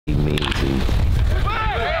Amazing.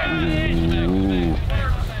 Ooh.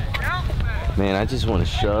 Man, I just want to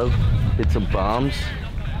shove, hit some bombs,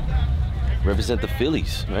 represent the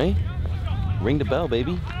Phillies, right? Ring the bell,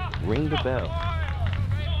 baby. Ring the bell.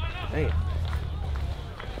 Hey.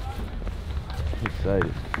 I'm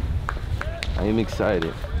excited. I am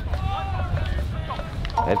excited.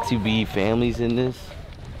 FTB families in this.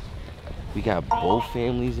 We got both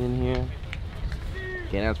families in here.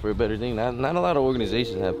 Can't ask for a better thing. Not a lot of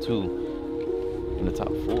organizations have two in the top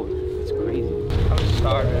 4. It's crazy. I'm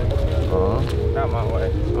starving. Not my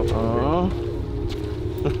way.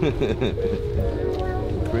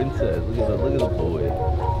 Princess, look at the boy.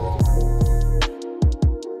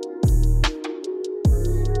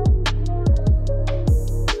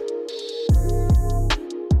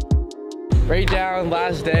 Right down,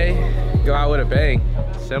 last day, go out with a bang.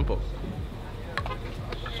 Simple.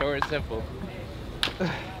 Short and simple.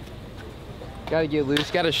 Gotta get loose,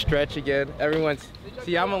 gotta stretch again.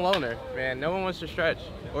 See, I'm a loner, man. No one wants to stretch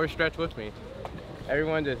or stretch with me.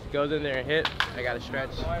 Everyone just goes in there and hit. I gotta stretch.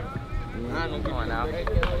 I'm going out.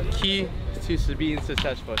 Key to being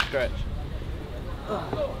successful, stretch.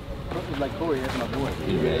 Like Corey, that's my boy.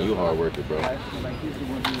 Yeah, man, you a hard worker, bro.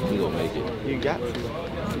 You gonna make it. You got to.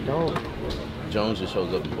 Don't. Jones just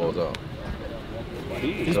shows up and balls out.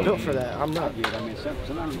 He's built for that. I'm not.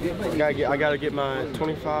 I gotta get my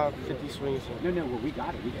 25, 50 swings. No, well, we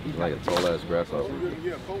got it. He's like a tall ass grasshopper.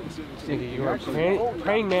 Nigga, you are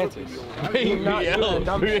praying mantis. Praying mantis.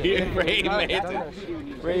 Praying mantis.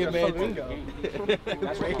 Praying mantis.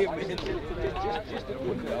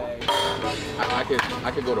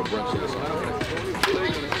 I could go to brunch or something.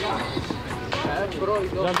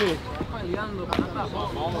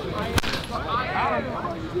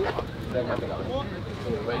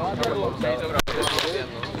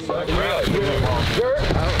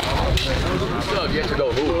 You have to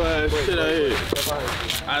go hoop. Shit out here.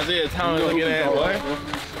 Isaiah Thomas looking at what?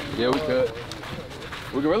 Yeah, we could.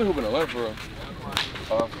 We could really hoop in the left, bro.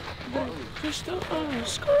 Just a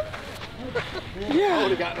skirt.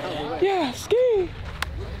 Yeah, ski.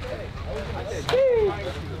 Ski.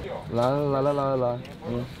 La la la la la.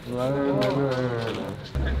 La la la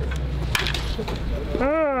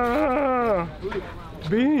la.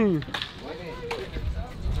 Bean.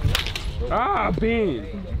 Bean.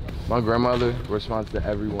 My grandmother responds to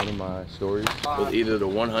every one of my stories with either the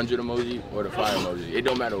 100 emoji or the fire emoji. It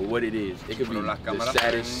don't matter what it is. It could be the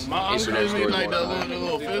saddest internet story. Like that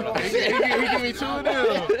little he give me 2 of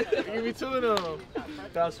them. He give me 2 of them.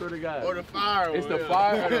 I swear to God. Or the fire. It's the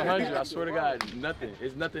fire or the 100. I swear to God, nothing.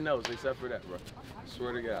 It's nothing else except for that, bro. I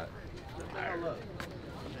swear to God.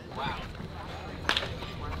 Wow.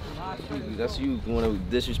 That's you want to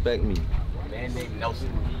disrespect me. A man named Nelson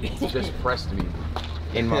just pressed me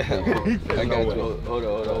in my face. I got you. Hold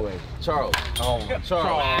on. Charles.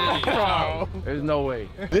 Charles. There's no way.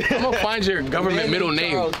 I'm gonna find your government middle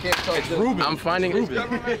name. It's Ruben. I'm finding Ruben.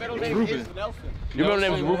 Ruben. Your middle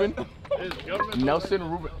name is Ruben? Nelson. Nelson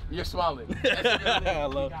Ruben. You're smiling. I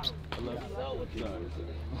love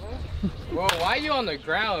Bro, why are you on the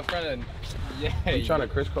ground in front of... Yeah. You trying to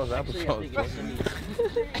crisscross applesauce?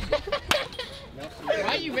 Why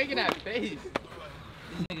are you making that face?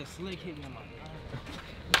 This nigga slick hit me on my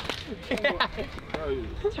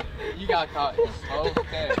You got caught.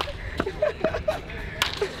 Okay.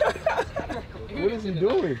 What is he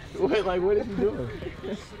doing? What is he doing?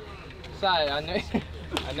 Sorry, I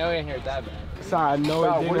know it ain't hurt that bad. Sorry, I know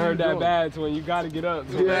it didn't hurt that bad, so when you gotta get up.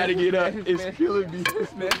 You gotta get up. It's killing me.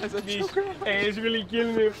 Hey, it's really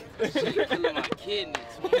killing me. killing my kidneys.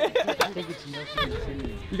 I think it's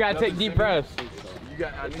Nelson. You gotta take deep breaths. You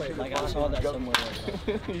got. I saw that somewhere.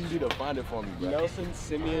 You need to find it for me, bro. Nelson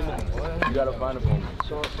Simeon. You gotta find it for me.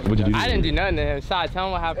 What'd you do? I didn't do nothing to him. Sorry, tell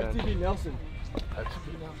him what happened. FTB Nelson.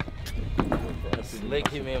 Slick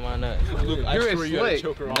hit me in my nuts. You're a slick.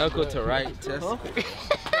 Knuckle to right testicle.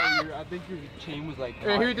 I think your chain was like.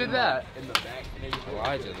 Who did that? In the back. Well,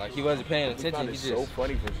 I just like he wasn't paying attention. He just so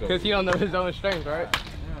funny for sure. Because he don't know his own strength, right?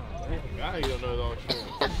 God, he don't know his own shit.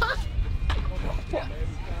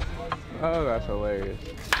 Oh, that's hilarious.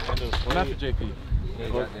 Not the JP.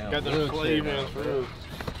 Got them slave hands for real.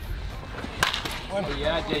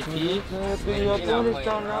 Yeah, JP.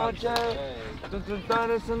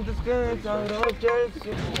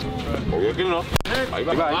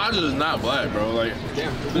 Elijah is not black, bro. Like,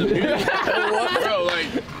 bro, like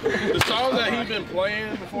the songs that he's been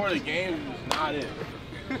playing before the game is not it.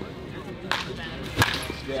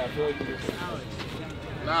 Yeah, I feel like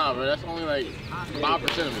Nah, but that's only like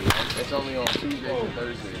 5% of it. It's only on Tuesdays and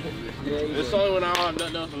Thursdays. It's only when I don't have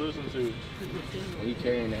nothing else to listen to. When you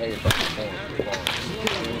carrying the hay across the phone.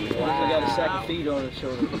 I got a sack of feed on his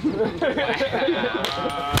shoulder. You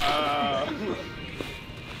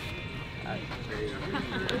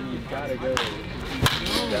gotta go.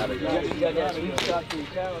 You got that sweet stock for your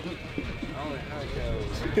cows.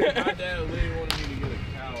 My dad literally wanted me to get a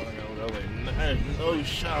cow. And I was like, no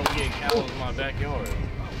shot, I'm getting cows in my backyard.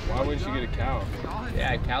 Why wouldn't you get a cow?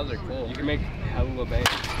 Yeah, cows are cool. You can make hella bank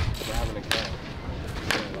for having a cow.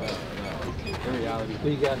 In reality.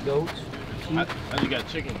 We got goats. I just got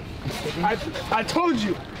chicken. I told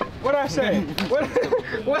you. What did I say? What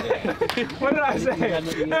did I say?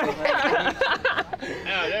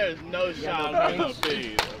 Now, there's no shot of no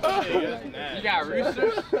pig. That's nasty. You got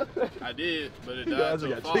roosters? I did, but it died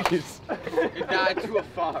to a fox. It died to a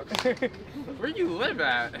fox. Where you live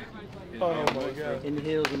at? Oh my god. In the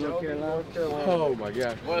hills of North Carolina. Oh my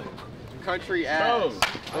god. What country ass?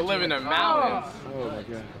 I live in the mountains. Oh my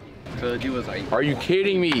god. So the dude was like, Are you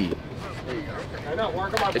kidding me? It's not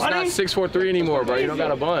 6'4" anymore, bro. You don't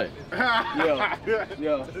got a bunt.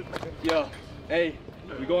 Yo. Hey,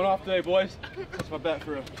 we going off today, boys. That's my bet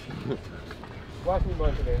for real. Watch me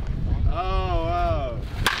bunt today. Oh, wow.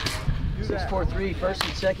 6-4-3, first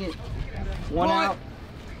and second. One out.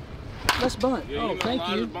 Let's bunt. Yeah, Oh, thank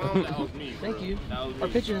you. That was me, bro. Thank you. That was me. Our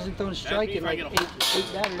pitcher hasn't thrown a strike me in if I like get a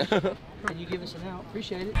eight batters. And you give us an out.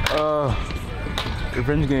 Appreciate it.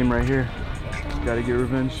 Revenge game right here. Got to get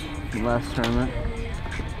revenge from last tournament.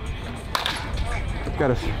 Got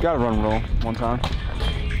to run roll one time.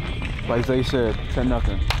 Like they said,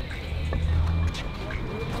 10-0.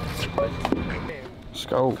 Let's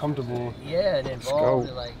go. Comfortable. Yeah, it involved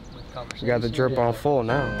like with conversation. You got the drip on full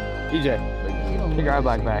now. DJ, take your eye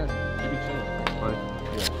black back.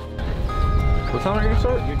 What time are you gonna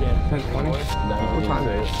start? You're dead. 10:20. What time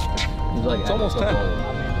is it? He's like, It's almost 10.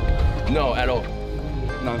 No, at all.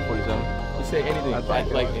 9:47. Just say anything. Like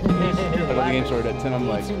the game started at 10. I'm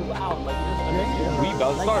like, too loud. Like, we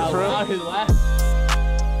about to start, bro.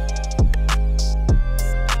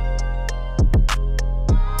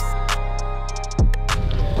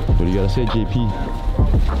 What do you gotta say, JP?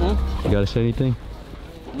 You gotta say anything?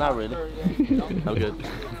 Not really. I'm good.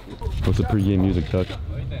 What's the pregame music, Tuck?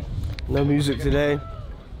 No music today.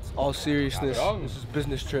 It's all seriousness. This is a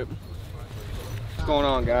business trip. What's going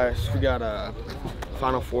on, guys? We got a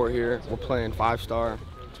Final Four here. We're playing 5-star.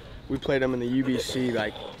 We played them in the UBC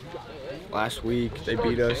like last week. They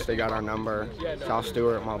beat us. They got our number. Cal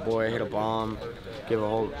Stewart, my boy, hit a bomb. Give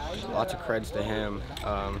lots of creds to him.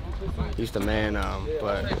 He's the man.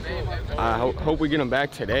 But I hope we get him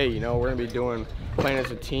back today. You know, we're gonna be playing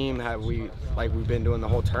as a team. We've been doing the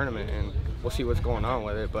whole tournament, and we'll see what's going on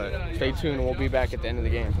with it. But stay tuned. We'll be back at the end of the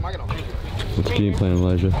game. What's the game plan,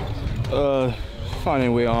 Elijah? Finding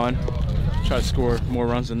a way on. Try to score more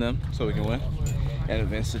runs than them so we can win and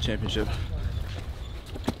advance to the championship.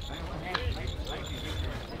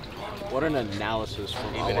 What an analysis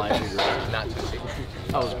from Elijah. Not to see.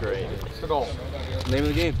 That was great. What's the goal? Name of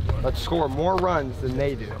the game. Let's score more runs than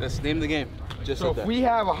they do. That's the name of the game. Just So like if that. we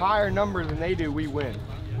have a higher number than they do, we win.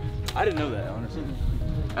 I didn't know that, honestly.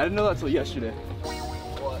 I didn't know that until yesterday.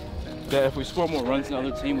 That if we score more runs than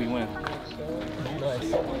the other team, we win.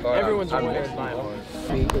 everyone's a winner.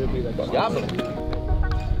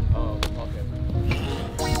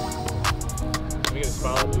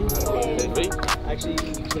 Actually, you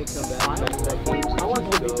can't come back. I want to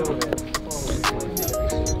be coming back.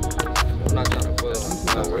 I'm not trying to put on.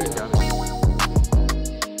 Not worried, guys.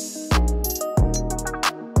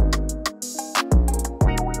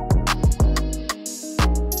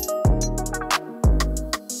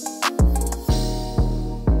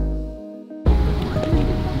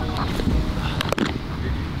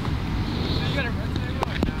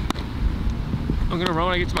 I'm gonna run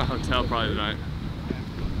when I get to my hotel probably tonight.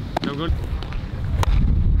 I'm good.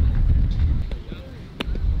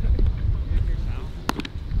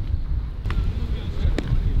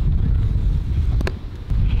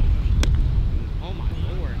 oh my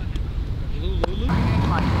lord. Lulu?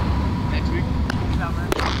 Next week?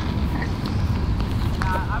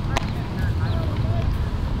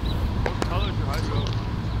 What color is your hydro?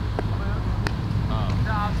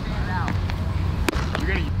 You're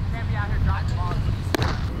gonna.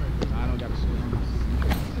 I don't got to swim.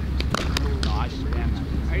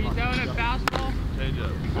 Are you throwing a fastball? Change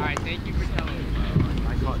up. Alright, thank you for telling me.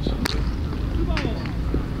 I caught you.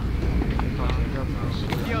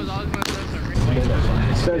 He was always going to throw some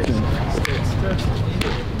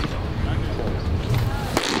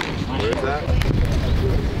Where's that?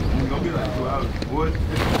 It's gonna be like 2 hours. What?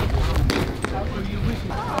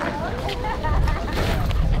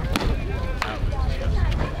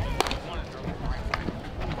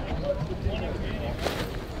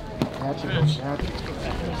 Oh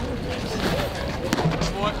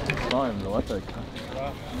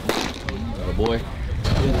boy.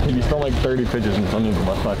 You felt like 30 pitches in front of the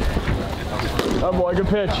left side. Oh boy, good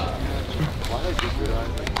pitch.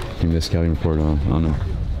 Give me the scouting report on him.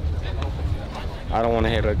 I don't want to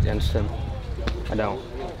hit against him. I don't.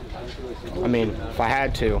 I mean, if I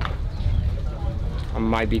had to, I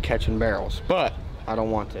might be catching barrels, but I don't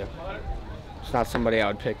want to. It's not somebody I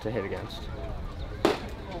would pick to hit against.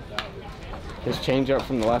 His changeup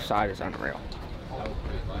from the left side is unreal.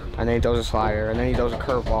 And then he throws a slider, and then he throws a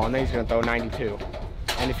curveball, and then he's going to throw 92.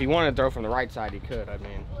 And if he wanted to throw from the right side, he could. I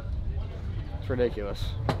mean, it's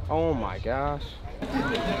ridiculous. Oh my gosh.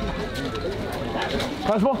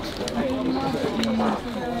 Fastball.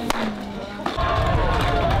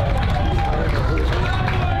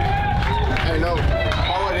 Hey, no.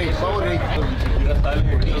 Quality.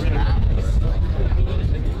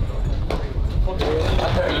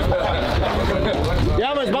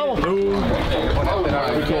 Yeah, mas vamos. We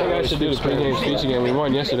can't actually do the pregame speech again. We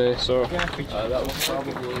won yesterday, so. That will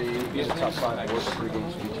probably be in the top 5 worst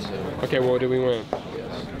pregame speeches ever. Okay, well, did we win? I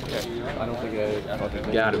don't think I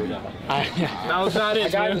fucking Got it. That was not it. I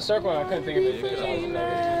got in the circle and I couldn't think of it.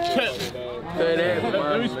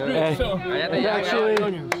 Actually,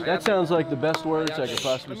 that sounds like the best words I could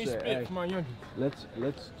possibly say. Hey, let's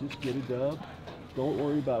just get a dub. Don't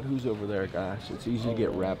worry about who's over there, guys. It's easy to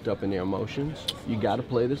get wrapped up in the emotions. You got to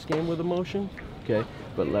play this game with emotion, okay?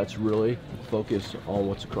 But let's really focus on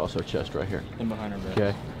what's across our chest right here. And behind our backs.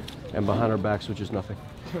 Okay? And behind our backs, which is nothing.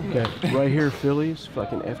 Okay, right here, Phillies,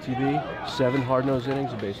 fucking FTV, 7 hard-nosed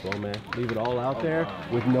innings of baseball, man. Leave it all out there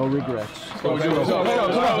with no regrets. Let's go.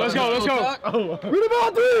 Read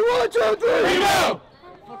about 3, 1, 2, 3,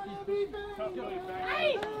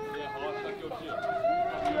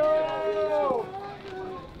 go!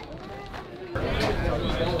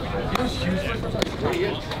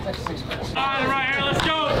 Right here, let's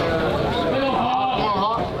go!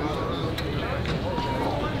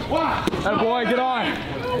 That boy, get on!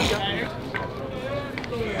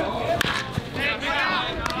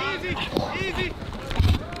 Easy!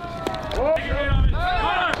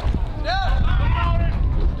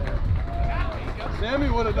 Sammy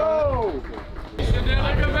would have done it.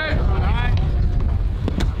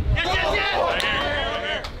 Yes!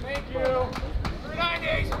 Thank you.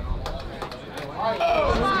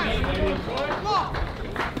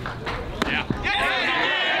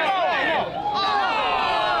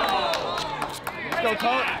 Let's go,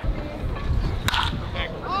 Todd.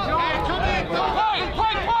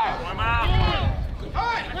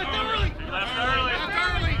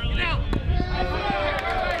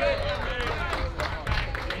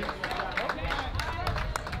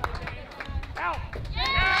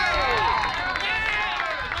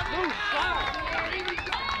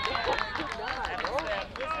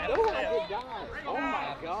 Oh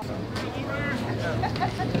my God.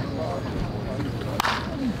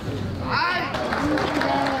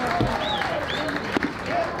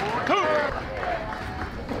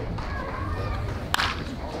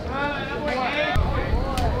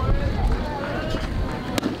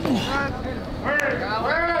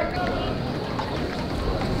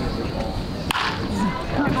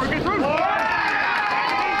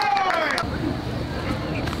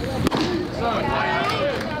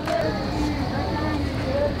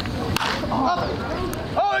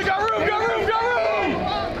 Oh, he got room!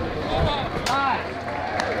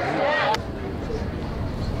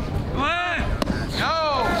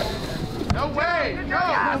 No way! Go!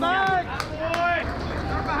 Come on!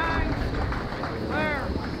 They're behind! There!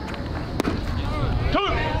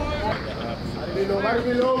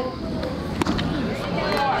 Below!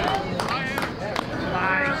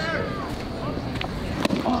 Nice!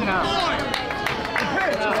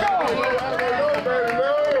 Let's go!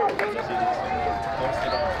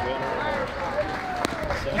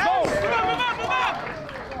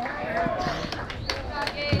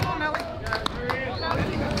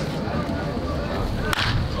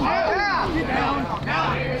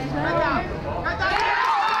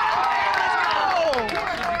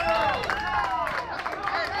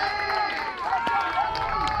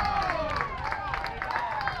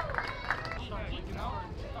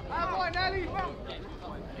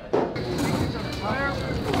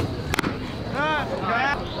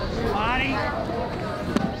 Body.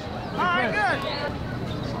 All right, good.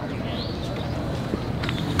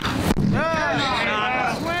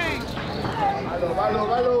 Swing.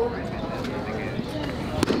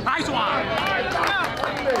 Nice one.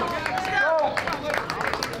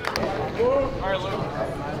 All right, Luke.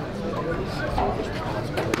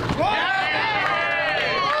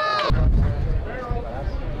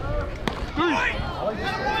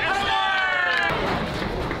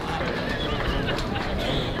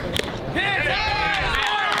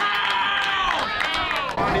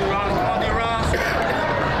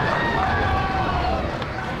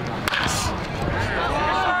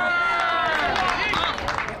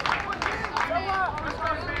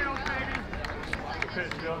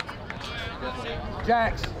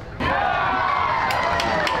 Jax.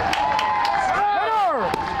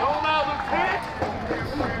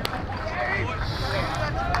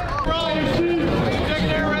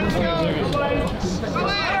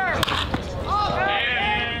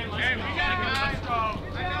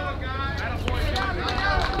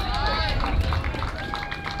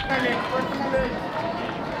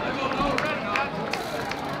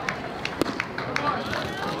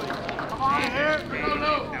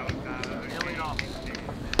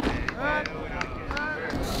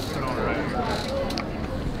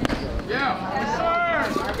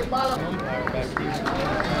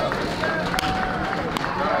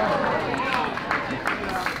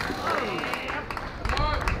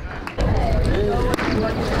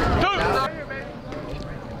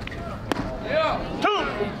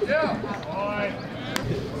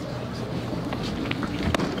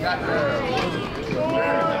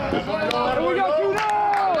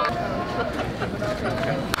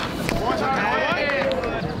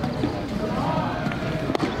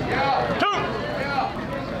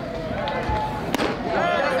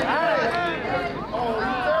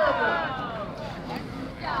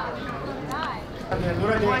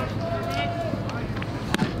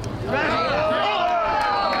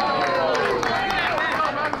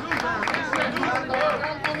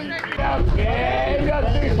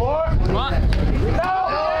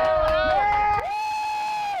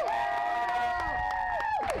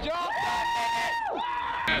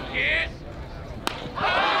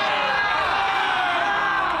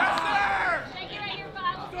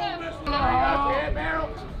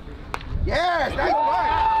 Yes, nice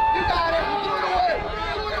work. You got it. You threw it away.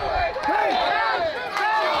 You threw it away.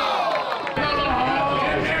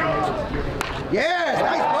 Yes,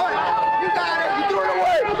 nice work. You got it. You threw it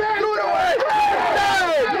away. You threw it away.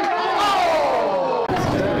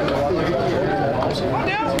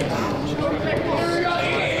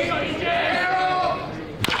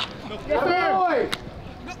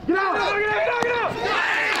 Get out.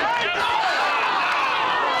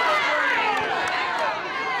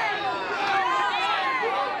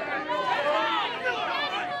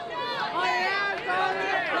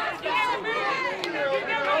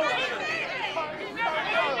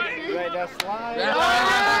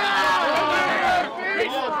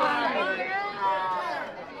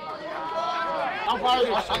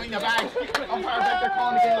 I'm in the bag. I'm back there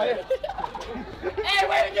calling the game later. Hey,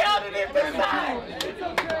 way to get out of there this time!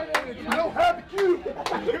 You don't have the cue!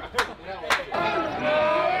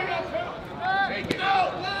 Take it.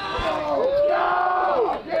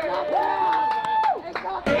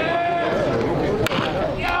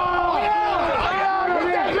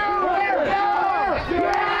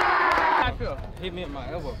 Hit me at my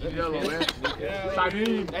elbow. Yellow, man.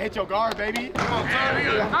 That hit your guard, baby. Come on, son.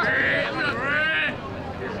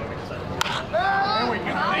 There we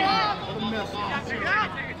go.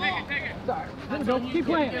 Take it. Keep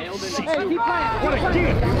playing. Hey, keep playing. What a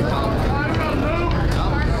kid.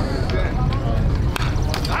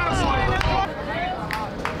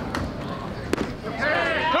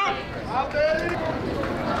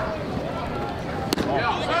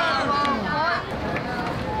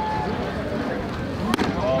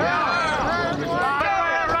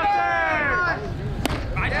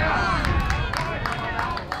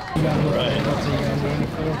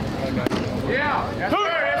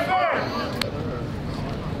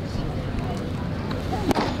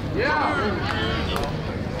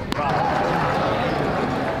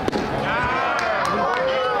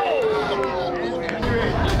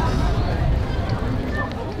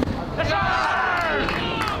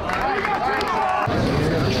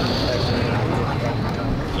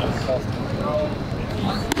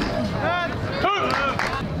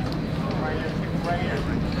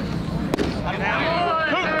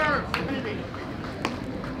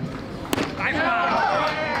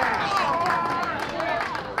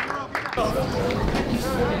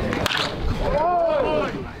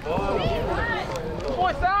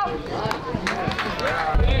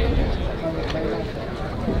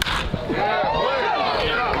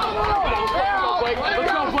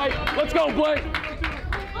 Let's go, Blake.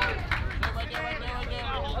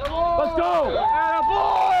 Let's go.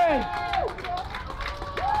 Attaboy!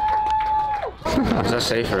 Is that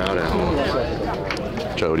safer out at home?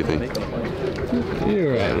 Joe, what do you think?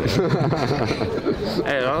 You're right.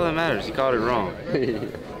 Hey, all that matters, he called it wrong.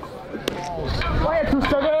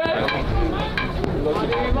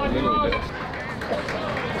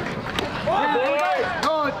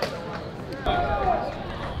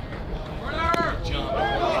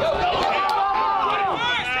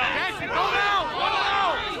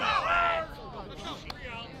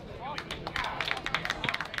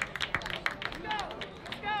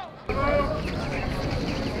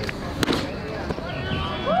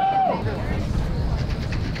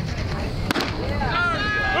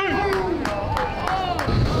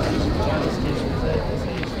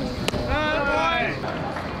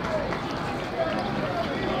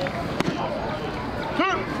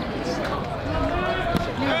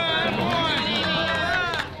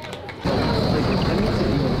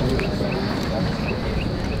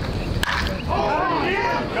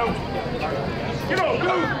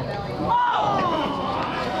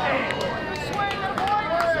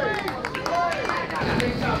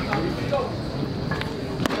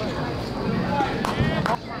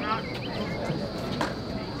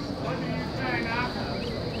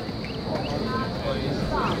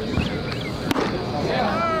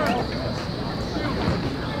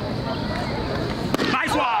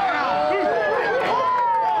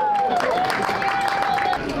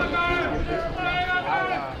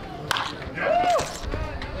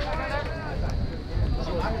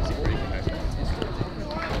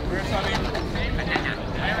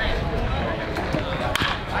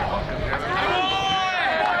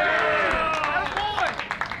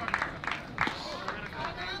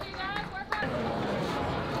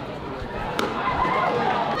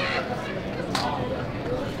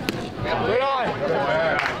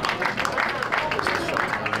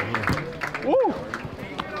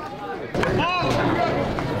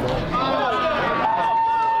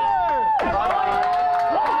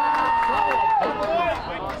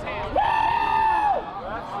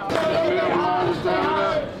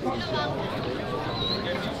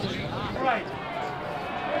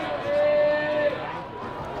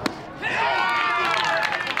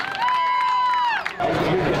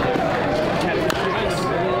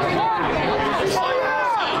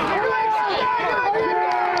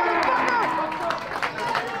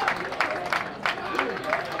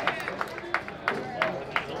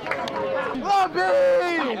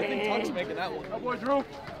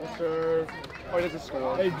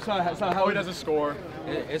 He doesn't score.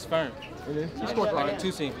 It's firm. It is? He scored like a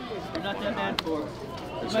 2-seam. You're not that bad for it.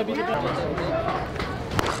 Might be the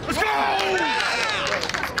Let's go!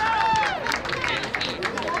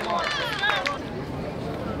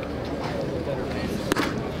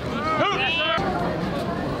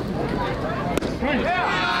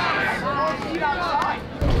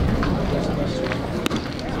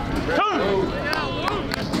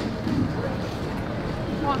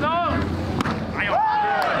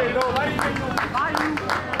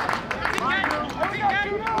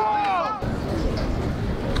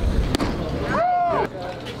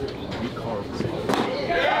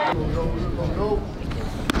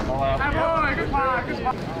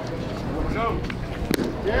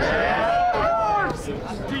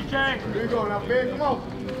 TK! Here you go now, Ben. Come on.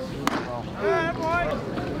 Hey, boy.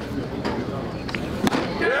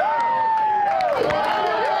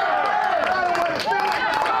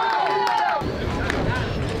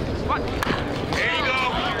 What? There you go.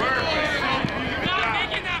 Perfect. You're not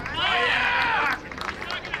making that play.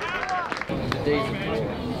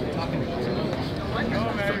 Go,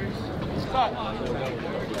 man. Stop.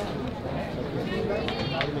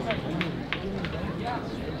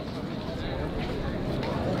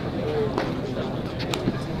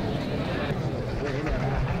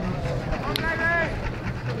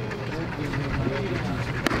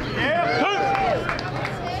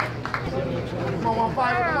 Come on, one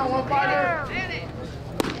fighter. Come on, one fighter.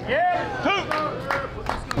 Yeah.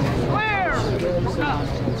 Clear. Stop.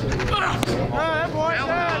 That boy.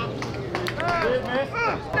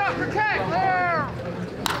 Stop. Protect. Clear.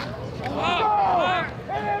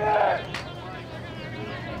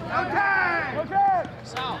 Okay. Okay.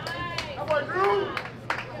 South. That boy Drew.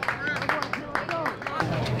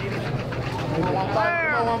 Come on,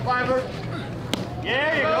 one fighter.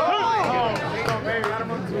 Yeah, you go. There you go, baby. Got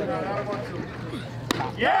him on two now. Got him on two.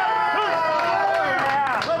 Yeah!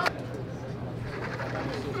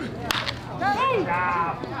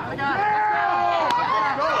 I got it.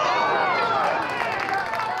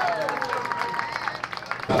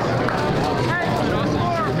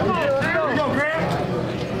 Come on, there you go, Graham.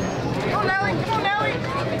 Come on, Nelly. Come on, Nelly.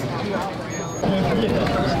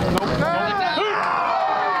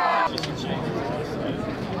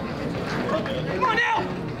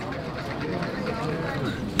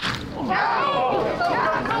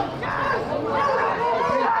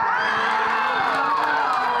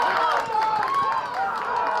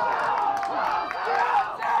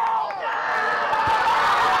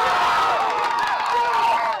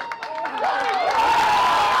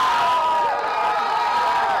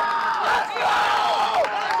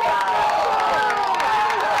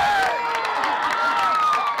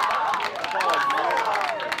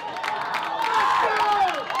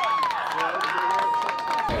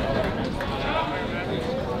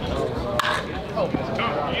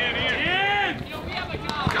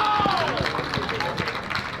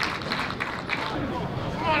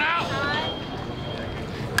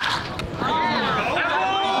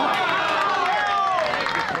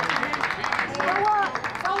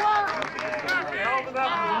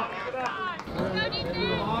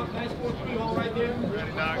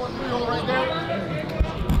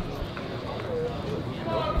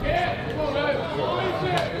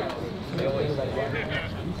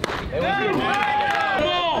 One,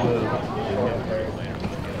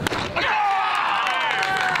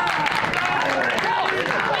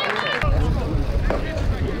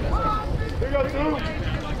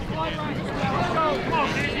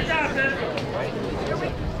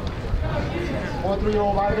 3,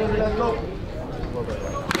 on my baby, let's go.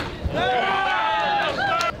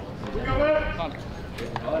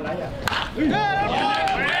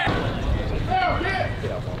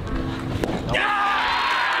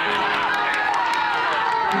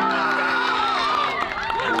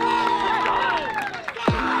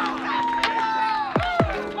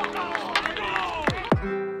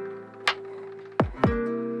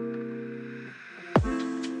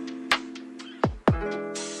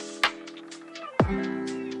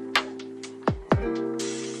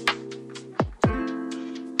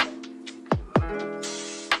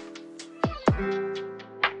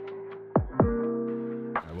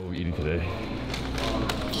 What are we eating today?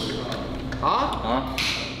 Huh?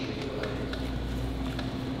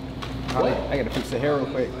 I gotta fix the hair real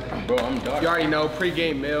quick. Bro, I'm dark. You already know,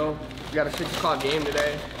 pre-game meal. We got a 6 o'clock game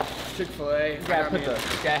today. Chick-fil-A. You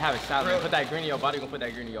gotta have a salad. Put that green in your body, gonna put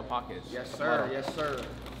that green in your pockets. Yes, sir. Yes, sir.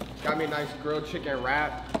 Got me a nice grilled chicken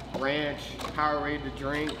wrap, ranch, Powerade to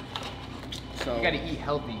drink. So You gotta eat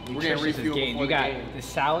healthy. We're gonna Nutritious refuel gain. before You the got game. the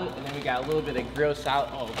salad, and then we got a little bit of grilled salad.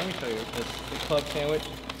 Oh, let me show you this. The club sandwich.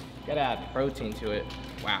 You gotta add protein to it.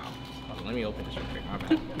 Wow. Hold on, let me open this real quick. My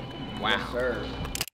bad. Wow. Yes, sir.